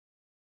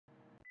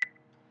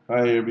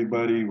Hi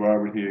everybody,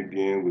 Robert here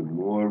again with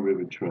more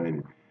Revit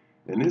training.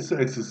 In this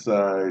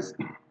exercise,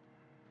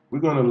 we're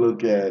going to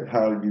look at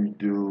how you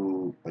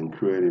do and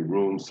create a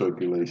room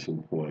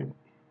circulation point.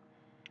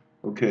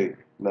 Okay,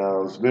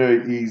 now it's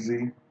very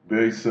easy,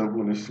 very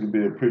simple. This should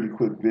be a pretty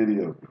quick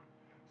video.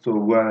 So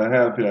what I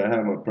have here, I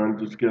have my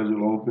furniture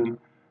schedule open,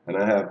 and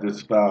I have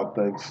this file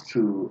thanks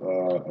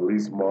to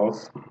Elise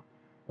Moss,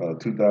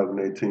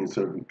 2018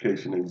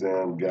 Certification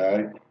Exam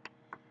Guide.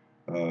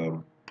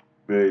 Um,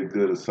 Very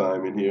good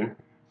assignment here.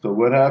 So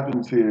what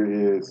happens here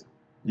is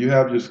you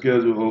have your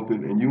schedule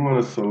open and you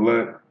want to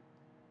select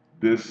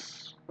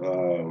this,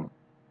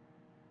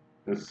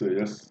 let's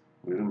say,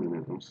 wait a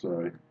minute, I'm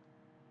sorry.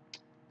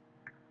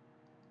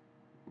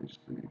 Let's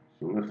see.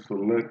 So let's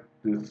select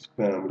this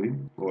family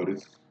or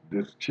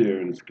this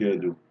chair in the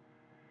schedule.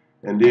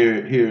 And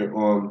there here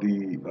on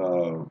the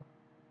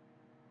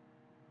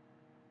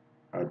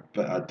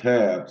our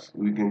tabs,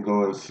 we can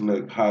go and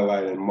select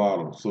highlight and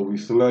model. So we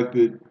select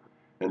it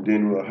and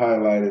then we'll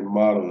highlight and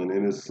model, and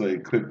then it'll say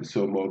click to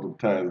show multiple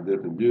times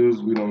different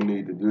views. We don't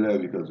need to do that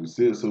because we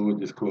see it, so we'll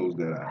just close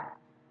that out.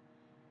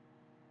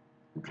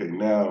 Okay,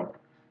 now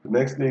the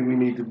next thing we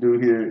need to do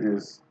here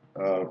is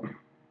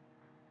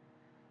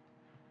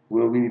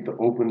we need to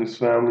open this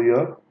family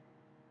up.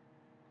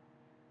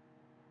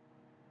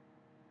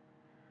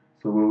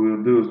 So what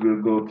we'll do is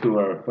we'll go to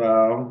our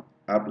File,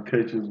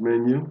 Applications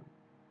menu,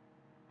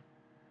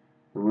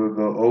 and we'll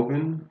go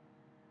Open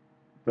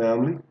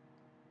Family.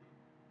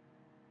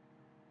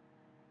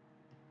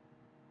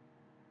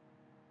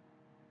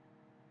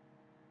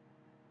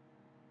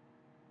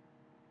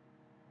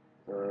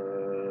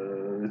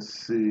 Let's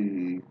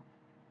see,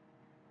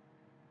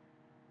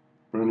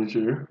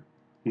 Furniture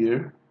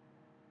here.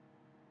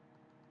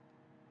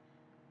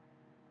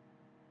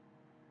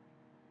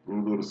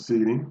 We'll go to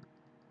Seating.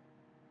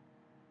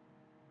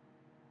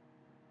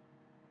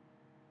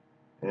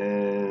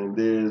 And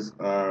there's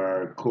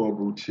our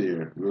Corbu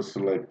chair. We'll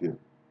select it.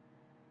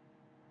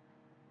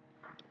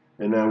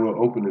 And now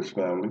we'll open this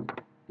family,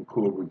 the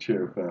Corbu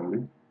chair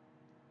family.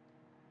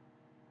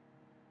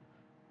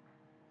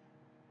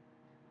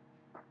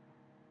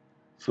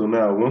 So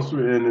now, once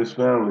we're in this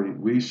family,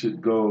 we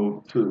should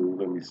go to,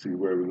 let me see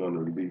where we're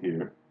going to be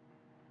here.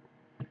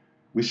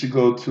 We should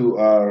go to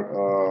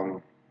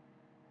our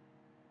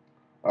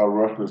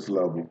reference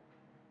level.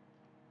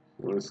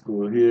 So let's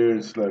go here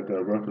and select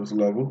our reference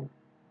level.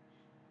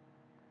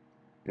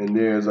 And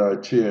there's our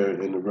chair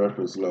in the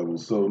reference level.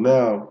 So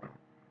now,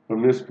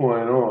 from this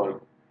point on,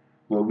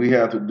 what we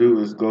have to do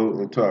is go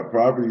into our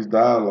properties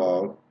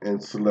dialog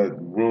and select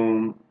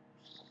room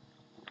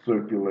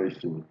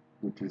circulation,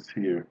 which is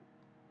here.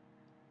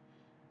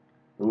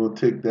 And we'll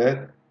tick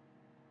that.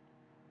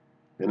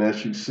 And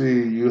as you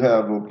see, you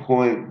have a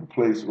point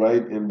placed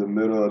right in the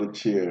middle of the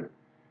chair.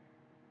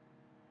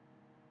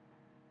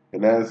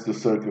 And that's the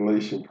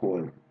circulation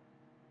point.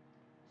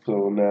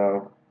 So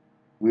now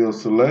we'll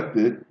select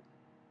it.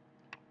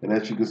 And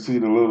as you can see,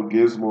 the little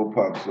gizmo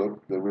pops up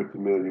that we're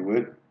familiar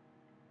with.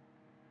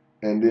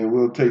 And then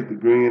we'll take the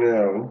green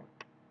arrow.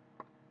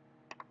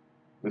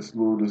 Let's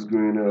move this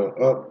green arrow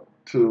up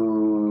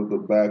to the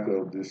back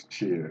of this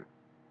chair.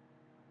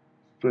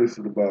 Place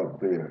it about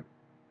there.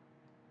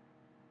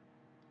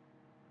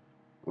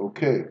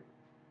 Okay.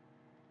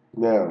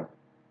 Now,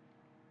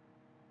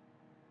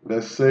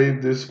 let's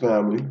save this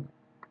family.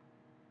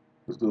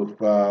 Let's do a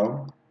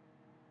file.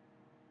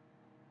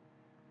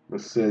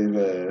 Let's save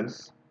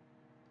as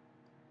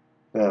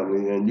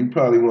family. And you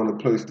probably want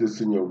to place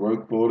this in your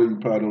work folder. You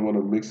probably don't want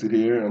to mix it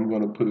here. I'm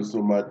going to put this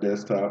on my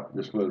desktop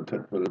just for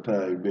the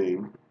time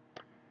being.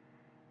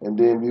 And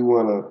then we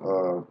want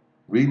to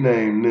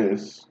rename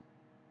this.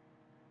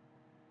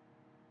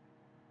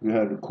 We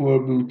have the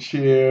Corbu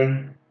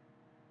chair.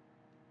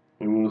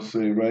 And we'll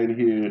say right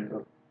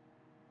here,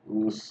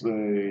 we'll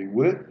say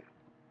width,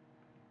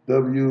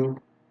 WRC,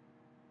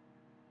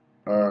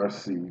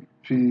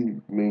 P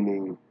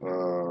meaning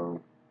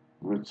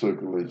width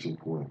circulation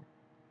point.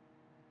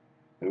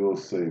 And we'll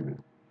save it.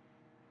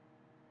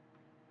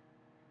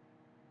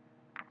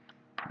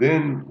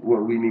 Then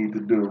what we need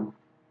to do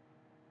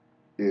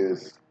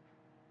is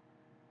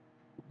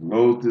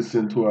load this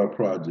into our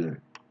project.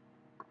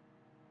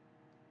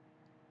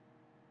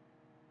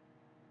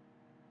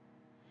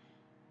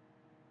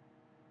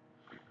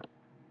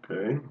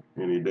 Okay,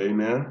 any day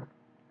now.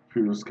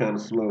 Computer's kind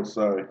of slow,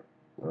 sorry.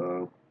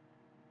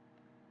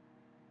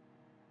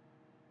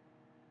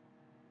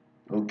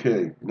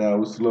 Okay,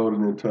 now it's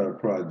loading into our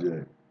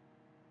project.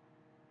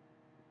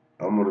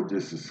 I'm going to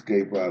just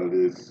escape out of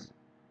this.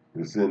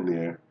 It's in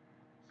there.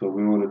 So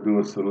we want to do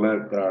is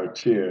select our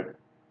chair.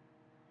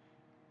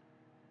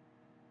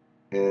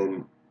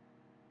 And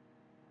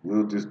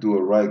we'll just do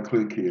a right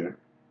click here.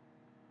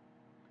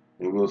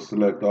 And we'll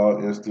select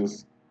all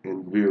instance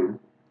in view.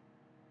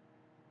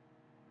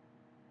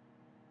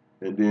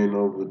 And then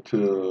over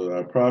to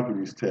our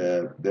properties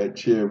tab, that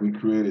chair we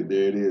created,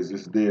 there it is,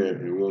 it's there.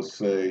 And we'll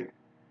say,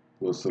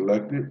 we'll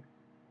select it.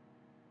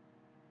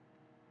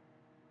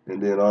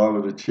 And then all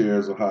of the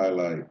chairs will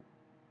highlight.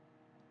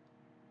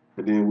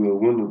 And then we'll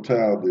window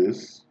tile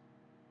this.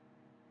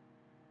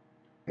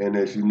 And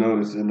as you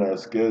notice in our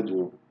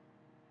schedule,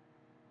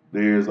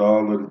 there's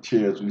all of the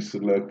chairs we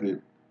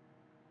selected,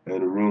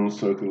 and the room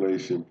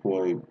circulation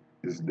point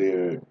is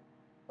there,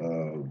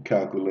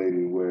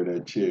 calculating where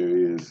that chair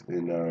is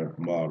in our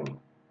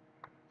model.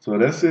 So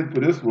that's it for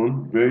this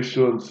one. Very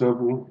short and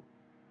simple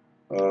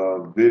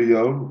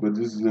video, but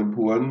this is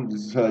important.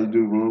 This is how you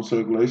do room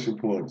circulation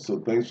points. So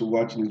thanks for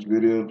watching this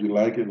video. If you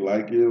like it,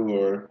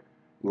 or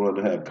you want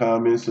to have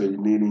comments, or you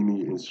need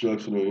any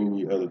instruction or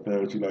any other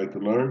things you'd like to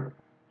learn,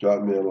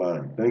 drop me a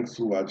line. Thanks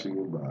for watching,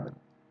 and bye.